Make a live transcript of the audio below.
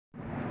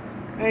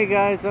Hey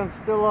guys, I'm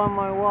still on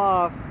my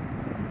walk,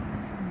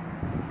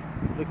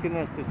 looking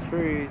at the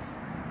trees.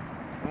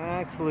 I'm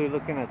actually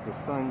looking at the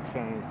sun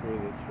shining through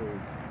the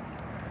trees.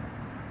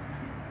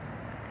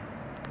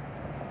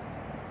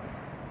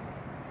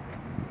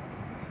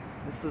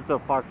 This is the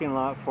parking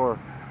lot for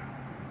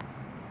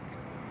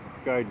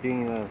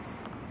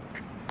Gardenias.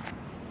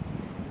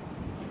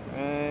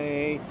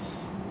 Right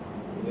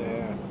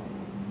there.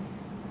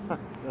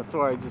 That's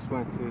where I just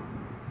went to.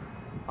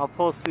 I'll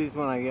post these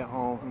when I get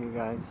home, you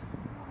guys.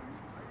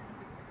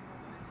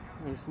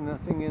 There's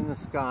nothing in the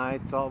sky,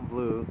 it's all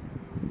blue.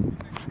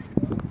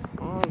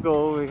 I'll go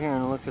over here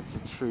and look at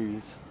the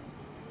trees.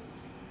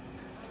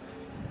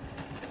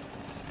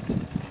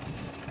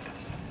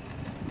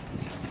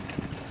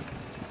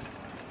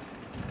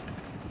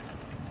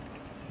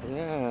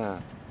 Yeah.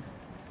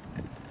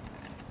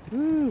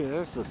 Ooh,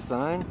 there's the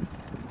sun.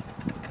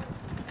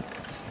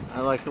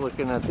 I like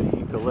looking at the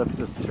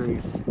eucalyptus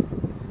trees.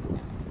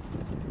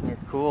 They're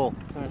cool.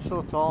 They're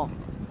so tall.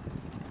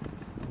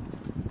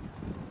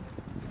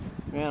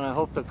 Man, I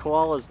hope the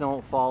koalas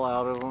don't fall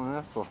out of them.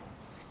 That's a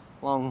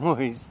long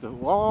ways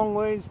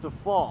to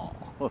fall.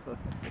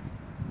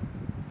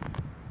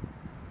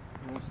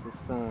 There's the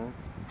sun.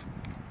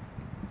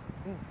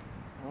 I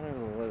don't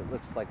know what it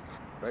looks like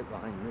right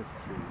behind this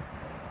tree.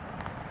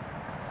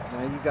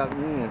 Now you got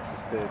me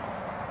interested.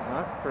 Well,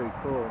 that's pretty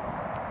cool.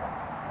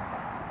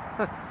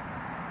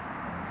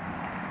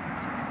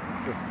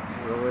 Just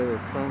the way the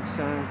sun's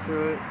shining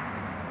through it.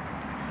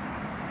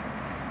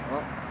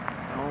 Well,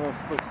 it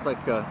almost looks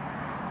like a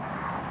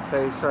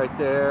face right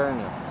there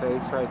and a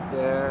face right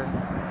there.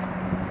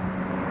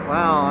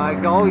 Wow, I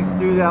always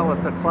do that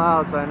with the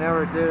clouds. I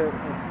never did it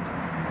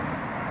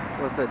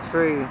with the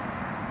tree.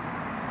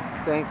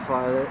 Thanks,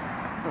 Violet.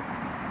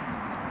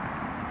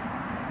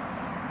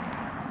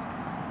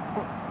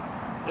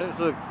 There's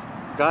a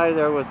guy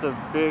there with a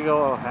big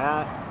old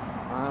hat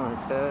on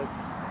his head.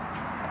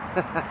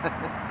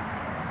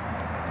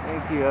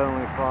 Thank you,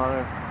 Heavenly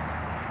Father.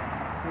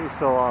 You're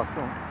so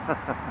awesome.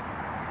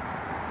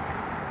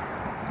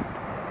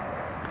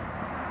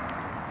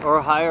 Or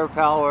higher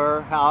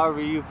power,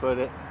 however you put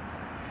it.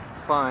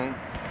 It's fine.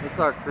 It's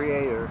our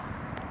Creator.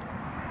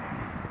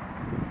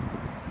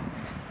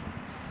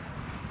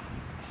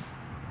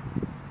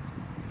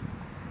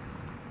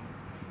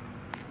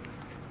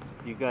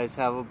 You guys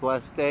have a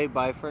blessed day.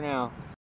 Bye for now.